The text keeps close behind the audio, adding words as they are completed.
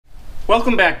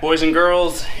Welcome back, boys and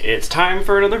girls. It's time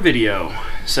for another video.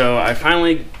 So I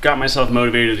finally got myself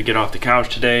motivated to get off the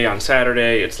couch today on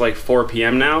Saturday. It's like 4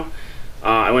 p.m. now.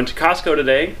 I went to Costco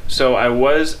today, so I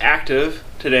was active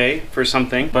today for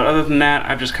something. But other than that,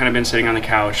 I've just kind of been sitting on the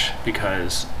couch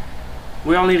because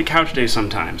we all need a couch day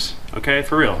sometimes, okay?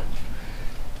 For real.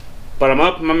 But I'm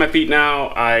up, I'm on my feet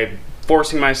now. I'm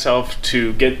forcing myself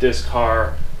to get this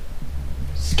car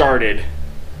started,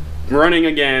 running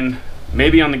again.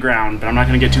 Maybe on the ground, but I'm not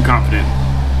going to get too confident.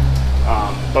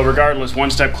 But regardless, one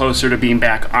step closer to being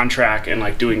back on track and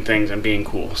like doing things and being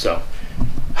cool. So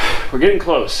we're getting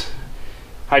close.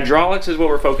 Hydraulics is what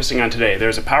we're focusing on today.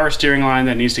 There's a power steering line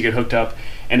that needs to get hooked up,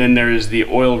 and then there's the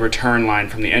oil return line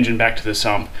from the engine back to the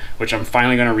sump, which I'm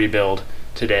finally going to rebuild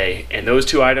today. And those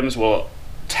two items will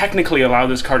technically allow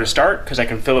this car to start because I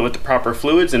can fill it with the proper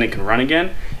fluids and it can run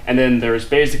again. And then there's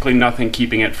basically nothing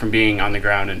keeping it from being on the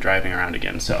ground and driving around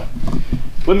again. So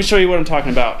let me show you what I'm talking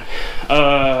about.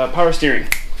 Power steering.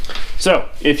 So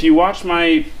if you watched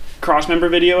my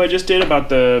crossmember video I just did about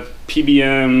the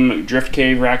PBM drift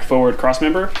cave rack forward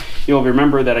crossmember, you'll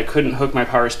remember that I couldn't hook my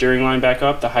power steering line back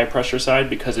up, the high pressure side,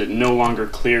 because it no longer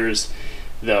clears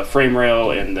the frame rail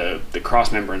and the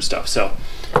crossmember and stuff. So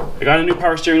I got a new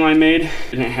power steering line made,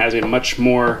 and it has a much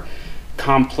more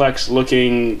complex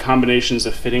looking combinations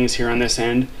of fittings here on this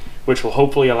end, which will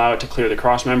hopefully allow it to clear the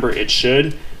crossmember. It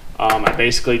should. I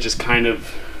basically just kind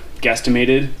of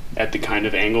guesstimated at the kind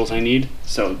of angles I need.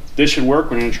 So this should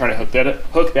work. We're going to try to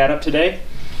hook that up today.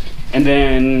 And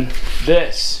then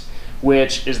this,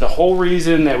 which is the whole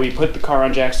reason that we put the car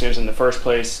on jack stands in the first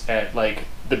place at like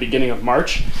the beginning of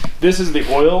March. This is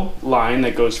the oil line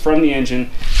that goes from the engine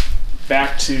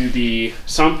back to the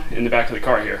sump in the back of the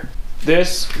car here.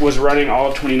 This was running all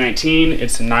of 2019.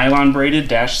 It's a nylon braided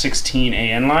 -16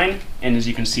 AN line, and as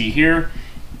you can see here,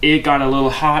 it got a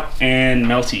little hot and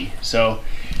melty. So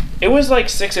it was like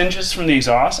 6 inches from the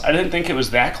exhaust. I didn't think it was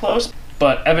that close,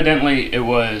 but evidently it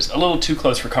was a little too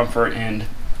close for comfort, and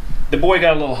the boy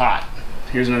got a little hot.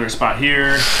 Here's another spot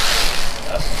here.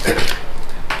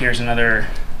 Here's another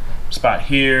spot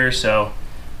here. So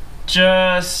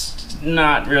just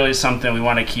not really something we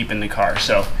want to keep in the car.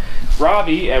 So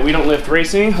Robbie at We Don't Lift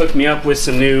Racing hooked me up with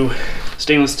some new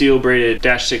stainless steel braided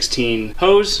 -16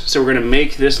 hose. So we're gonna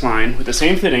make this line with the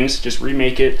same fittings, just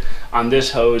remake it on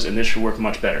this hose, and this should work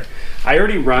much better. I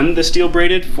already run the steel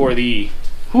braided for the,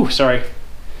 sorry.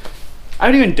 I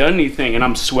haven't even done anything and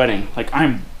I'm sweating, like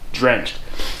I'm drenched.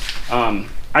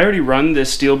 I already run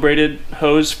this steel braided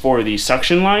hose for the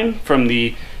suction line from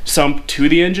the sump to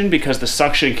the engine, because the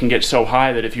suction can get so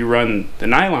high that if you run the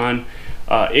nylon,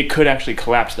 it could actually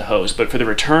collapse the hose. But for the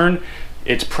return,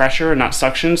 it's pressure and not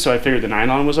suction, so I figured the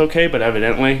nylon was okay, but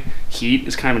evidently heat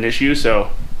is kind of an issue,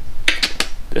 so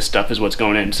this stuff is what's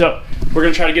going in. So we're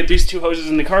gonna try to get these two hoses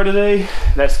in the car today.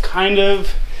 That's kind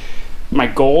of my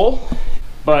goal.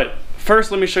 But first,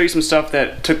 let me show you some stuff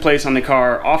that took place on the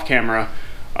car off camera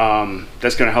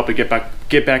that's gonna help it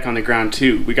get back on the ground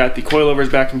too. We got the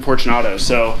coilovers back from Fortunato,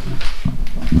 so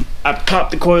I popped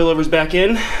the coilovers back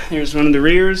in. Here's one of the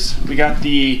rears. We got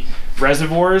the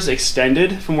reservoirs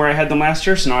extended from where I had them last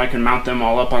year, so now I can mount them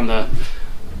all up on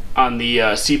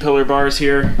the C-pillar bars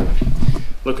here.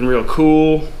 Looking real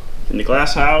cool in the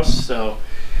glass house. So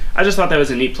I just thought that was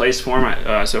a neat place for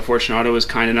them. So Fortunato was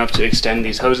kind enough to extend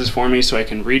these hoses for me so I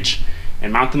can reach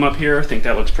and mount them up here. I think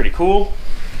that looks pretty cool.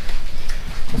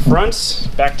 The fronts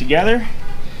back together.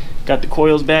 Got the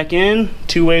coils back in,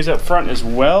 2 ways up front as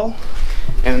well.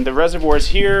 And the reservoirs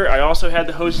here, I also had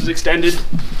the hoses extended.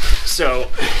 So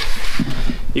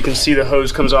you can see the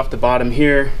hose comes off the bottom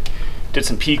here. Did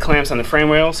some P-clamps on the frame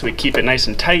rail so we keep it nice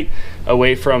and tight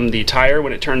away from the tire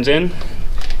when it turns in.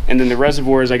 And then the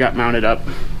reservoirs I got mounted up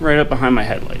right up behind my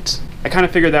headlights. I kind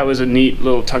of figured that was a neat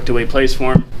little tucked away place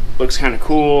for them. Looks kind of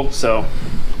cool, so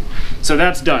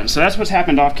that's done. So that's what's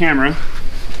happened off camera.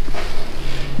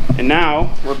 And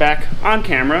now we're back on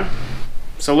camera.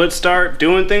 So let's start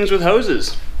doing things with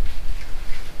hoses.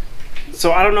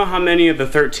 So I don't know how many of the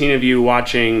 13 of you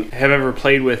watching have ever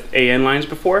played with AN lines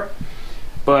before,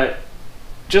 but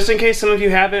just in case some of you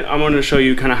haven't, I'm going to show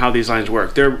you kind of how these lines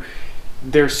work.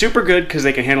 They're super good because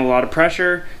they can handle a lot of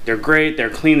pressure. They're great, they're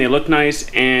clean, they look nice,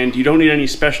 and you don't need any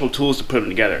special tools to put them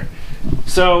together.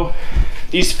 So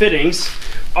these fittings,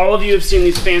 all of you have seen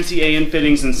these fancy AN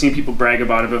fittings and seen people brag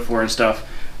about it before and stuff.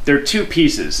 They're 2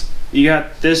 pieces. You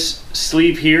got this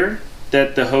sleeve here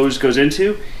that the hose goes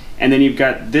into, and then you've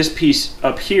got this piece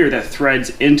up here that threads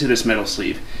into this metal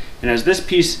sleeve. And as this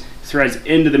piece threads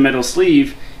into the metal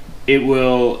sleeve, it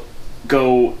will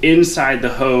go inside the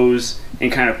hose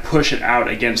and kind of push it out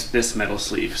against this metal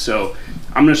sleeve. So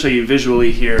I'm going to show you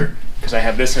visually here because I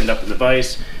have this end up in the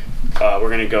vise. We're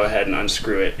going to go ahead and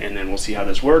unscrew it, and then we'll see how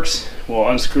this works. We'll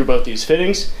unscrew both these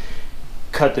fittings,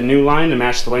 cut the new line to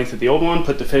match the length of the old one,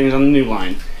 put the fittings on the new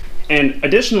line. And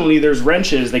additionally, there's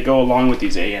wrenches that go along with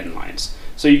these AN lines.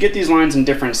 So you get these lines in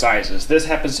different sizes. This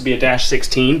happens to be a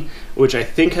 -16, which I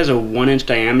think has a 1-inch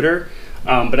diameter.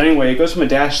 But anyway, it goes from a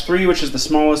 -3, which is the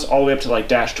smallest, all the way up to like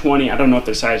 -20. I don't know if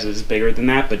their size is bigger than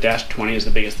that, but -20 is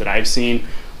the biggest that I've seen,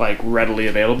 like readily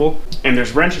available. And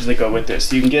there's wrenches that go with this.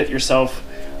 So you can get yourself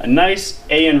a nice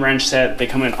AN wrench set. They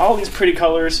come in all these pretty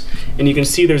colors, and you can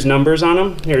see there's numbers on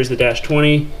them. Here's the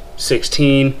 -20,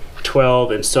 16, 12,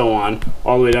 and so on,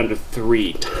 all the way down to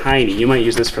 3, tiny. You might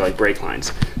use this for like brake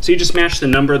lines. So you just match the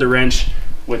number of the wrench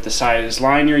with the size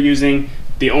line you're using.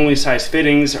 The only size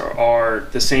fittings are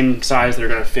the same size that are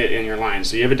going to fit in your line.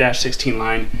 So you have a -16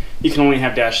 line, you can only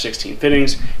have -16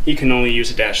 fittings, you can only use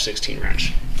a -16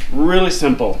 wrench. Really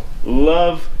simple.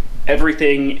 Love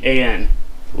everything AN.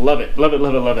 Love it, love it,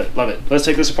 love it, love it, love it. Let's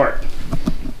take this apart.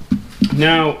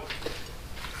 Now,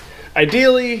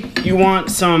 ideally, you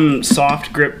want some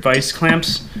soft grip vice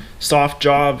clamps, soft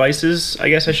jaw vices, I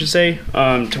guess I should say,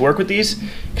 to work with these,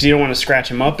 because you don't want to scratch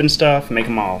them up and stuff, make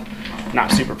them all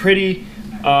not super pretty.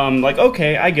 Like,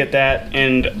 okay, I get that,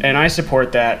 and I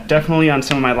support that. Definitely on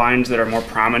some of my lines that are more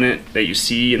prominent, that you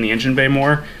see in the engine bay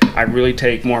more, I really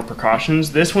take more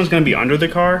precautions. This one's going to be under the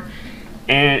car,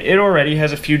 and it already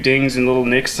has a few dings and little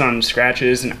nicks on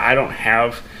scratches, and I don't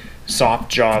have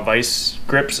soft jaw vice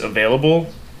grips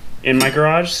available in my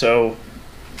garage, so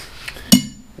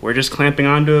we're just clamping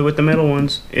onto it with the metal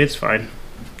ones. It's fine.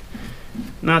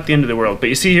 Not the end of the world. But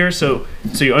you see here, so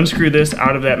you unscrew this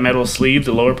out of that metal sleeve,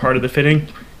 the lower part of the fitting,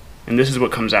 and this is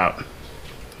what comes out.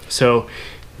 So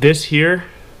this here,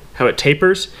 how it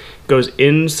tapers, goes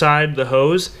inside the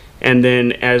hose, and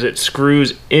then as it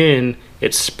screws in,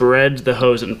 it spreads the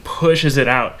hose and pushes it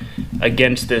out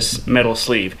against this metal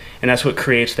sleeve. And that's what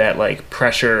creates that like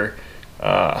pressure,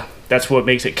 that's what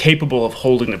makes it capable of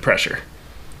holding the pressure.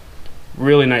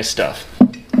 Really nice stuff.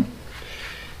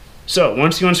 So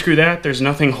once you unscrew that, there's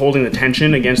nothing holding the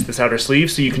tension against this outer sleeve,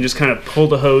 so you can just kind of pull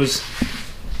the hose.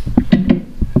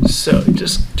 So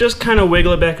just kind of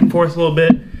wiggle it back and forth a little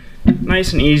bit.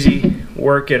 Nice and easy,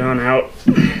 work it on out.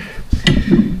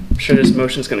 I'm sure this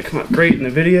motion is going to come out great in the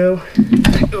video.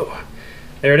 Oh,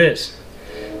 there it is.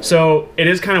 So it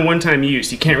is kind of one-time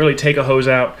use. You can't really take a hose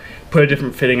out, put a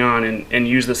different fitting on, and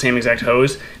use the same exact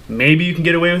hose. Maybe you can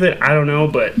get away with it, I don't know,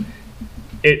 but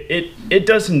it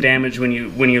does some damage when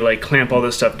you like clamp all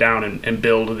this stuff down and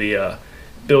build the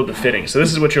fitting. So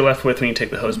this is what you're left with when you take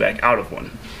the hose back out of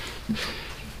one.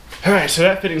 All right, so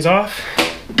that fitting's off.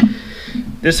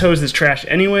 This hose is trash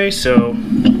anyway, so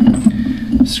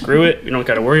screw it. We don't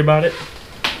got to worry about it.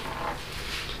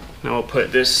 Now we'll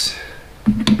put this,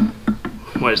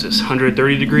 what is this,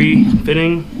 130-degree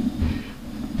fitting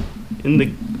in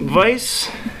the vise.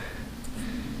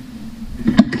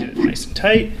 Get it nice and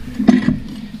tight.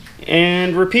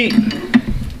 And repeat.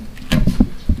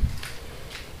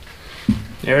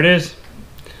 There it is.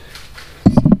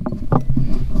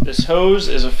 This hose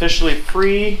is officially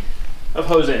free of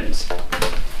hose ends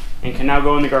and can now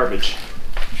go in the garbage.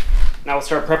 Now we'll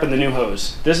start prepping the new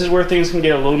hose. This is where things can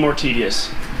get a little more tedious,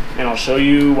 and I'll show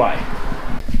you why.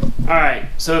 Alright,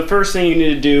 so the first thing you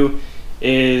need to do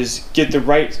is get the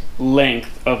right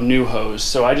length of new hose.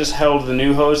 So I just held the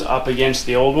new hose up against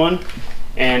the old one,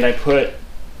 and I put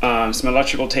some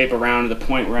electrical tape around the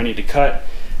point where I need to cut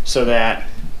so that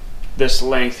this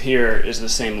length here is the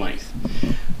same length.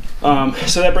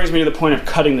 So that brings me to the point of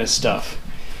cutting this stuff.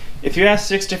 If you ask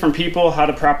 6 different people how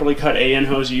to properly cut AN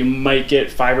hose, you might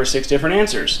get 5 or 6 different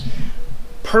answers.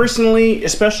 Personally,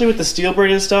 especially with the steel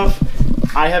braided stuff,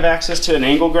 I have access to an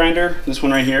angle grinder, this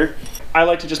one right here. I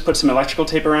like to just put some electrical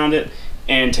tape around it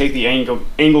and take the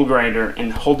angle grinder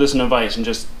and hold this in a vise and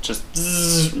just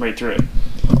zzz right through it.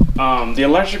 The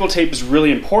electrical tape is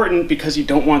really important because you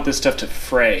don't want this stuff to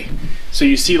fray. So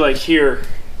you see like here,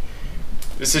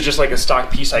 this is just like a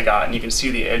stock piece I got, and you can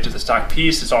see the edge of the stock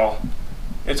piece, it's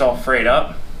all frayed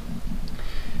up.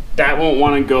 That won't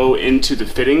want to go into the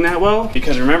fitting that well,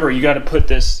 because remember, you got to put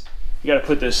this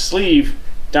sleeve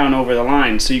down over the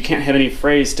line, so you can't have any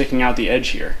frays sticking out the edge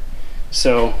here.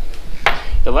 So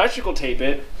electrical tape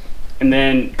it, and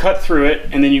then cut through it,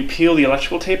 and then you peel the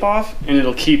electrical tape off, and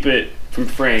it'll keep it from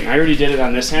fraying. I already did it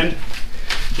on this end.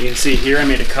 You can see here I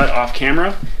made a cut off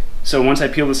camera. So once I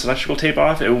peel this electrical tape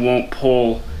off, it won't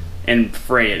pull and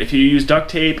fray it. If you use duct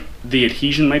tape, the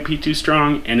adhesion might be too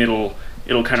strong, and it'll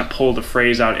kind of pull the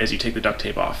frays out as you take the duct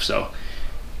tape off. So,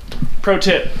 pro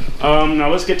tip. Now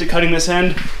let's get to cutting this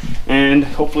end, and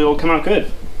hopefully it'll come out good.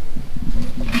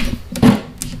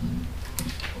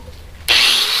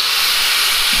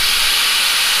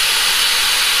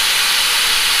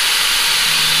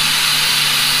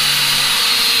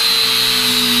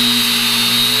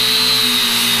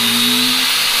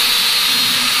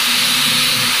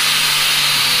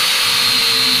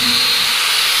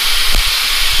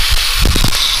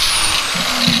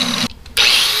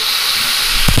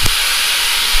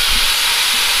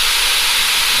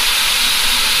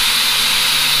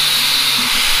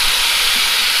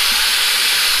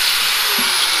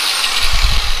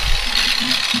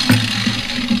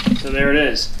 So there it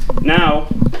is. Now,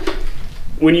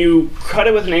 when you cut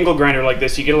it with an angle grinder like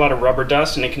this, you get a lot of rubber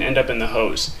dust and it can end up in the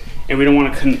hose. And we don't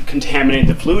want to contaminate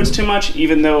the fluids too much,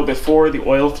 even though before the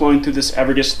oil flowing through this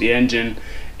ever gets to the engine,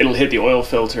 it'll hit the oil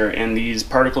filter and these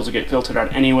particles will get filtered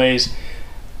out anyways.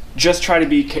 Just try to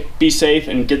be safe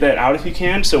and get that out if you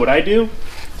can. So what I do,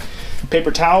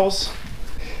 paper towels,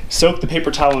 soak the paper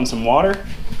towel in some water,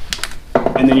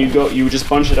 and then you just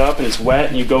bunch it up and it's wet,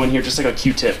 and you go in here just like a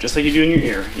Q-tip, just like you do in your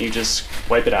ear, and you just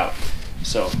wipe it out.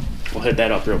 So we'll hit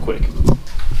that up real quick.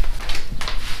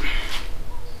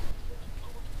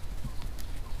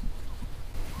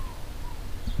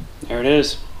 There it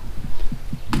is.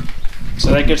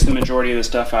 So that gets the majority of the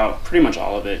stuff out, pretty much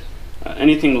all of it.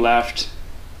 Anything left,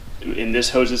 in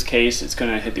this hose's case, it's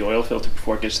going to hit the oil filter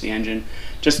before it gets to the engine.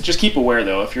 Just keep aware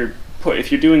though, if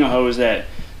you're doing a hose that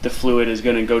the fluid is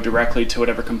going to go directly to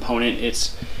whatever component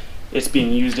it's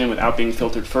being used in without being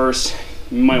filtered first,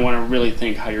 you might want to really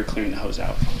think how you're clearing the hose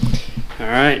out. All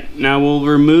right, now we'll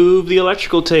remove the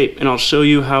electrical tape and I'll show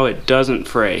you how it doesn't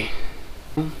fray.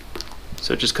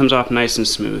 So it just comes off nice and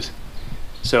smooth.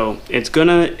 So it's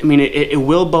gonna, I mean, it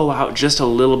will bow out just a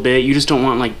little bit. You just don't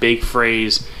want like big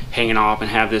frays hanging off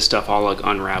and have this stuff all like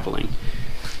unraveling.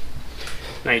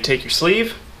 Now you take your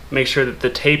sleeve, make sure that the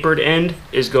tapered end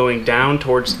is going down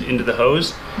into the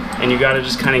hose, and you gotta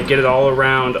just kind of get it all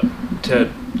around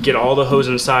to get all the hose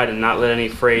inside and not let any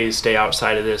frays stay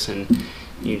outside of this. And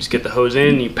you just get the hose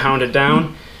in, you pound it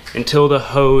down until the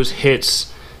hose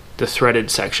hits the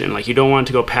threaded section. Like you don't want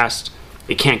it to go past,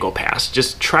 it can't go past.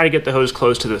 Just try to get the hose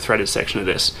close to the threaded section of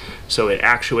this so it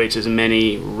actuates as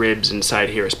many ribs inside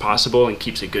here as possible and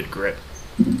keeps a good grip.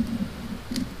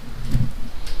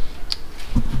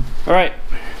 All right,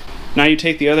 now you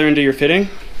take the other end of your fitting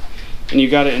and you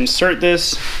got to insert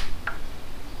this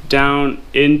down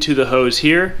into the hose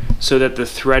here so that the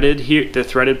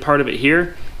threaded part of it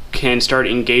here can start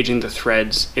engaging the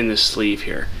threads in the sleeve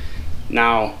here.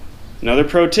 Now, another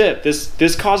pro tip,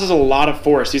 this causes a lot of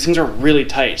force. These things are really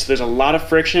tight, so there's a lot of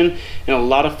friction and a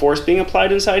lot of force being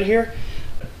applied inside here.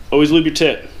 Always lube your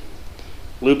tip.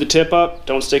 Lube the tip up,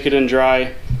 don't stick it in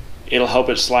dry. It'll help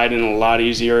it slide in a lot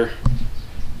easier.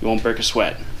 You won't break a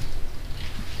sweat.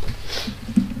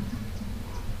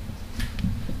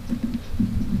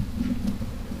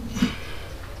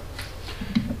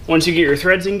 Once you get your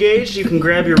threads engaged, you can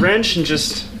grab your wrench and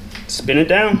just spin it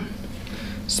down.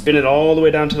 Spin it all the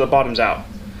way down to the bottoms out.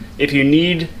 If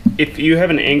you have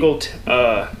an angled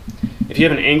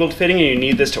fitting and you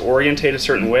need this to orientate a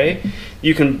certain way,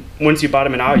 you can, once you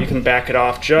bottom it out, you can back it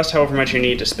off just however much you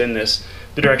need to spin this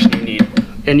the direction you need.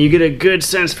 And you get a good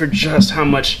sense for just how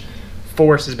much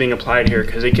force is being applied here,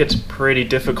 because it gets pretty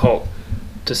difficult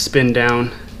to spin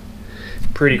down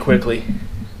pretty quickly.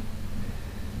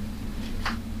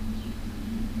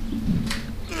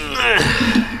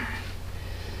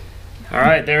 All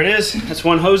right, there it is. That's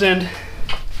one hose end.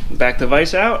 Back the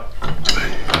vise out.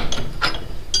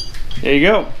 There you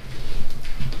go.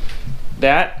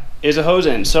 That is a hose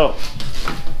end. So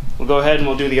we'll go ahead and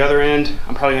we'll do the other end.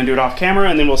 I'm probably gonna do it off camera,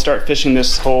 and then we'll start fishing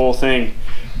this whole thing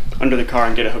under the car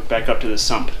and get it hooked back up to the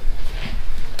sump.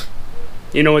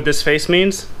 You know what this face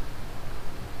means?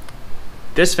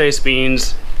 This face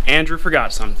means Andrew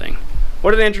forgot something.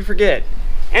 What did Andrew forget?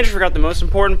 Andrew forgot the most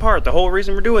important part, the whole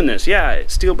reason we're doing this. Yeah,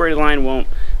 steel braided line won't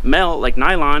melt like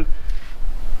nylon,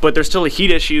 but there's still a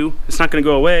heat issue. It's not gonna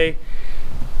go away.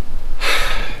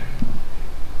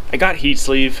 I got heat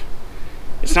sleeve.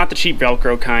 It's not the cheap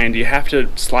Velcro kind. You have to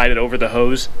slide it over the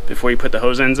hose before you put the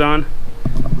hose ends on.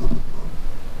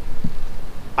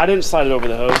 I didn't slide it over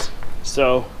the hose,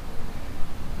 so,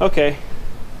 okay.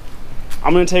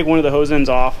 I'm gonna take one of the hose ends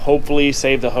off, hopefully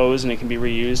save the hose and it can be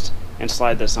reused, and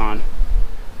slide this on.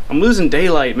 I'm losing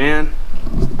daylight, man.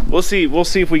 We'll see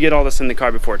if we get all this in the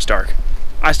car before it's dark.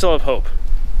 I still have hope.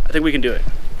 I think we can do it.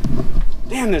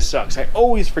 Damn, this sucks. I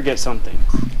always forget something.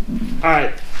 All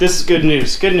right, this is good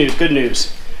news, good news, good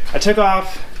news. I took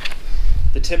off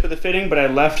the tip of the fitting, but I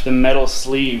left the metal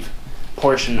sleeve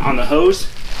portion on the hose.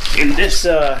 And this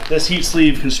heat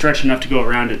sleeve can stretch enough to go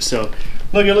around it. So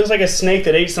look, it looks like a snake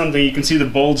that ate something. You can see the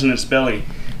bulge in its belly.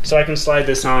 So I can slide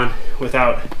this on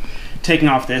without taking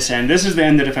off this end. This is the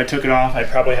end that if I took it off, I'd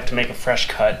probably have to make a fresh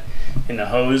cut in the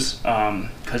hose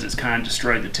because it's kind of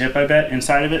destroyed the tip, I bet,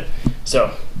 inside of it.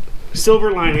 So,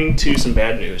 silver lining to some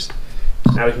bad news.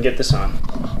 Now we can get this on.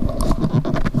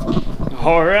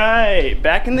 All right,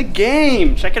 back in the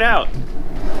game. Check it out.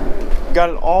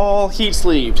 Got it all heat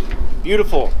sleeved.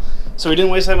 Beautiful. So we didn't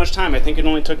waste that much time. I think it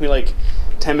only took me like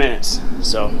 10 minutes.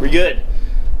 So we're good.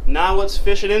 Now let's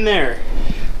fish it in there.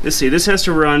 Let's see, this has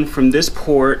to run from this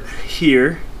port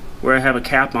here where I have a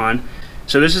cap on.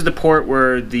 So this is the port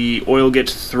where the oil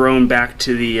gets thrown back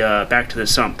to the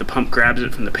sump. The pump grabs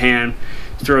it from the pan,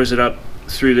 throws it up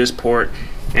through this port,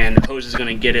 and the hose is going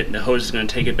to get it, and the hose is going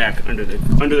to take it back under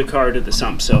the car to the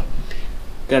sump. So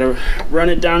gotta run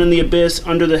it down in the abyss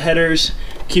under the headers,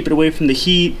 keep it away from the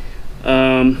heat,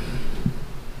 and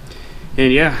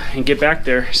yeah, and get back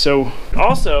there. So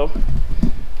also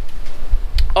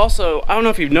I don't know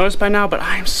if you've noticed by now, but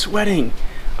I'm sweating.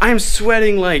 I'm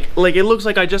sweating like it looks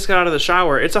like I just got out of the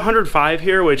shower. It's 105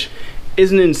 here, which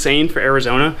isn't insane for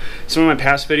Arizona. Some of my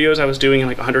past videos I was doing in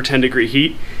like 110-degree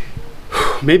heat.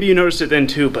 Maybe you noticed it then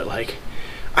too, but like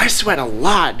I sweat a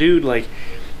lot, dude. Like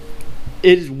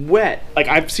it is wet. Like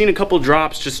I've seen a couple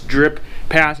drops just drip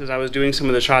past as I was doing some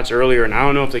of the shots earlier, and I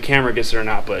don't know if the camera gets it or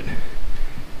not, but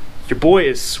your boy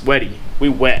is sweaty. We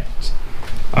wet.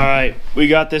 All right, we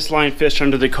got this line fished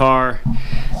under the car.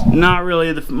 Not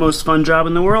really the most fun job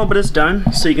in the world, but it's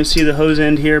done. So you can see the hose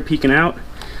end here peeking out.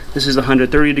 This is a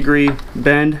 130-degree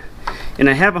bend, and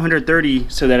I have 130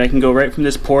 so that I can go right from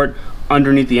this port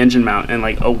underneath the engine mount and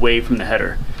like away from the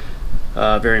header.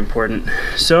 Very important.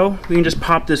 So we can just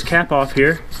pop this cap off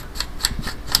here.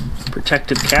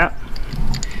 Protective cap.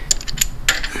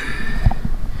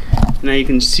 Now you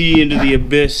can see into the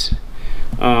abyss.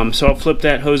 So I'll flip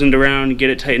that hose end around,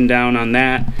 get it tightened down on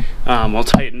that. I'll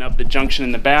tighten up the junction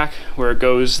in the back where it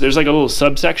goes. There's like a little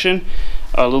subsection,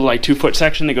 a little like 2-foot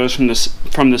section that goes from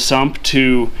the sump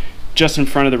to just in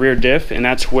front of the rear diff, and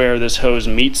that's where this hose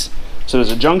meets. So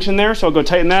there's a junction there, so I'll go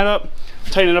tighten that up,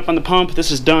 tighten it up on the pump.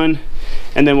 This is done,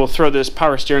 and then we'll throw this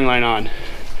power steering line on.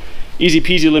 Easy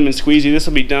peasy lemon squeezy. This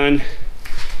will be done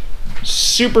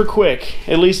super quick,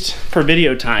 at least for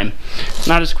video time.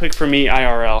 Not as quick for me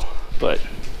IRL, but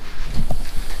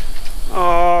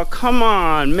oh, come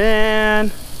on,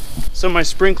 man. So my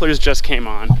sprinklers just came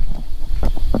on,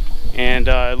 and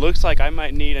it looks like I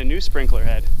might need a new sprinkler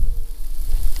head.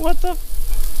 What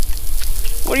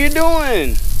are you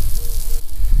doing?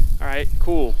 All right,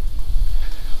 cool.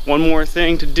 One more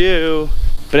thing to do.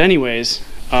 But anyways,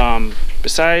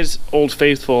 besides Old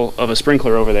Faithful of a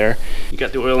sprinkler over there, you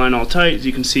got the oil line all tight, as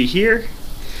you can see here.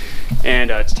 And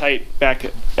it's tight back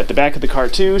at the back of the car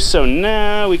too. So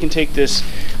now we can take this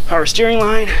power steering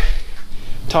line,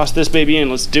 toss this baby in,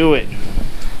 let's do it.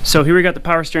 So here we got the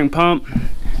power steering pump.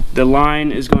 The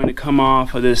line is going to come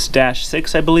off of this dash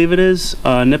 6, I believe it is,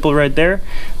 nipple right there.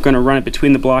 I'm going to run it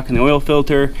between the block and the oil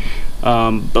filter,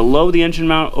 below the engine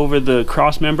mount over the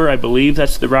cross member. I believe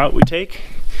that's the route we take.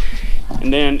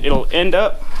 And then it'll end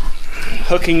up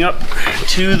hooking up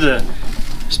to the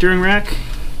steering rack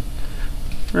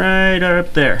right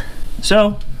up there.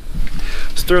 So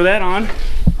let's throw that on.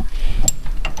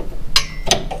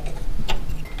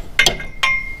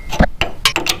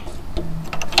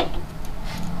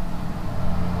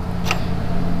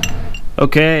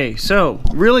 Okay, so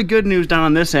really good news down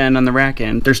on this end, on the rack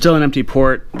end. There's still an empty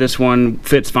port. This one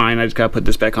fits fine. I just gotta put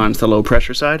this back on. It's the low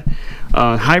pressure side.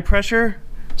 High pressure,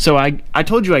 so I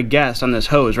told you I guessed on this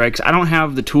hose, right? Because I don't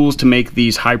have the tools to make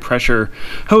these high pressure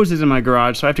hoses in my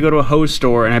garage, so I have to go to a hose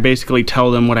store and I basically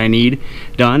tell them what I need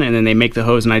done, and then they make the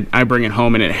hose and I bring it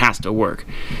home and it has to work.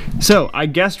 So I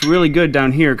guessed really good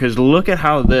down here, because look at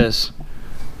how this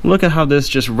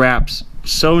just wraps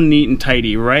so neat and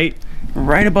tidy, right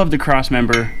above the cross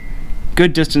member,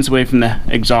 good distance away from the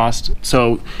exhaust.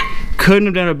 So couldn't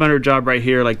have done a better job right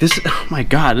here. Like this, oh my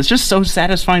god, it's just so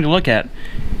satisfying to look at.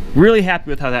 Really happy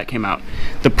with how that came out.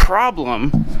 The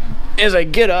problem is I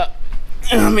get up,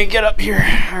 let me get up here.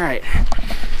 All right,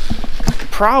 the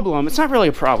problem, it's not really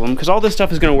a problem because all this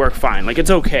stuff is going to work fine. Like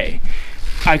it's okay.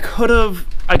 I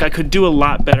could do a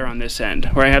lot better on this end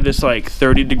where I have this like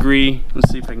 30-degree,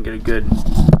 let's see if I can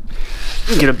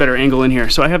get a better angle in here.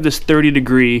 So I have this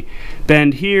 30-degree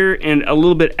bend here and a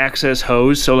little bit excess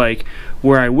hose. So like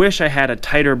where I wish I had a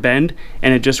tighter bend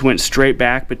and it just went straight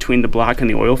back between the block and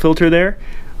the oil filter there.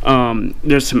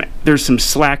 There's some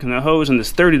slack in the hose on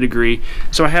this 30-degree.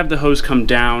 So I have the hose come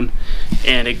down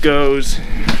and it goes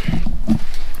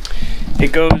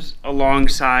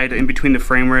alongside in between the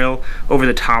frame rail over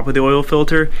the top of the oil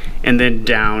filter and then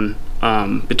down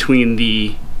between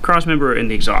the cross member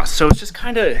and the exhaust. So it's just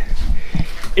kind of,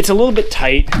 it's a little bit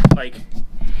tight, like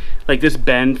this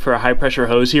bend for a high pressure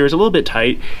hose here is a little bit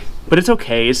tight, but it's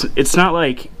okay. It's not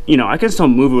like, you know, I can still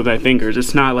move it with my fingers.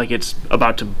 It's not like it's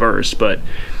about to burst, but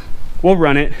we'll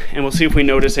run it and we'll see if we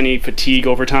notice any fatigue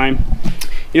over time.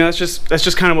 You know, that's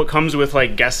just kind of what comes with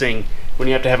like guessing when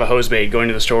you have to have a hose made, going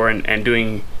to the store and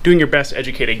doing your best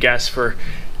educated guess for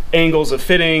angles of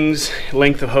fittings,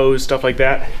 length of hose, stuff like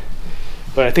that.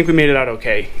 But I think we made it out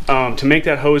okay. To make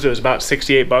that hose, it was about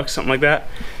 68 bucks, something like that.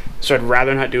 So I'd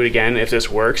rather not do it again if this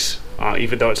works,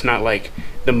 even though it's not like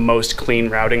the most clean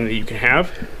routing that you can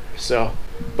have. So,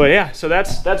 but yeah, so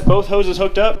that's both hoses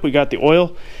hooked up. We got the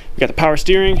oil, we got the power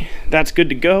steering, that's good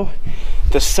to go.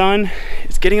 The sun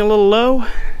is getting a little low,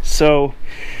 so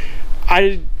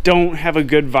I don't have a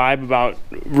good vibe about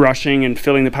rushing and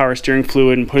filling the power steering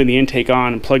fluid and putting the intake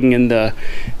on and plugging in the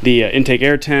intake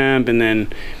air temp and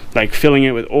then like filling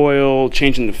it with oil,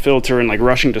 changing the filter, and like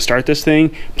rushing to start this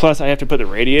thing. Plus I have to put the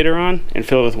radiator on and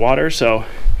fill it with water, so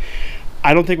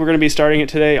I don't think we're gonna be starting it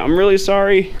today. I'm really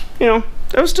sorry. You know,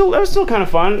 that was still kind of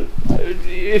fun.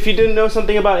 If you didn't know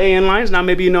something about AN lines, now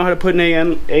maybe you know how to put an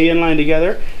AN line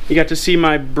together. You got to see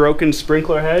my broken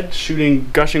sprinkler head shooting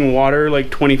gushing water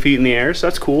like 20 feet in the air, so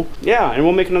that's cool. Yeah, and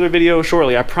we'll make another video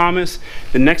shortly. I promise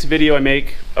the next video I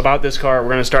make about this car, we're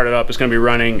gonna start it up, it's gonna be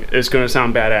running, it's gonna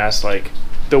sound badass, like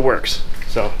the works.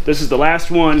 So this is the last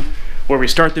one where we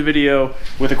start the video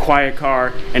with a quiet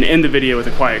car and end the video with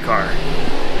a quiet car.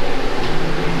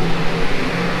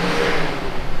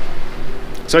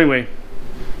 So anyway,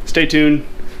 stay tuned,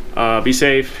 be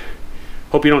safe,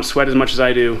 hope you don't sweat as much as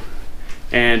I do,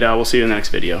 and we'll see you in the next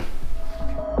video.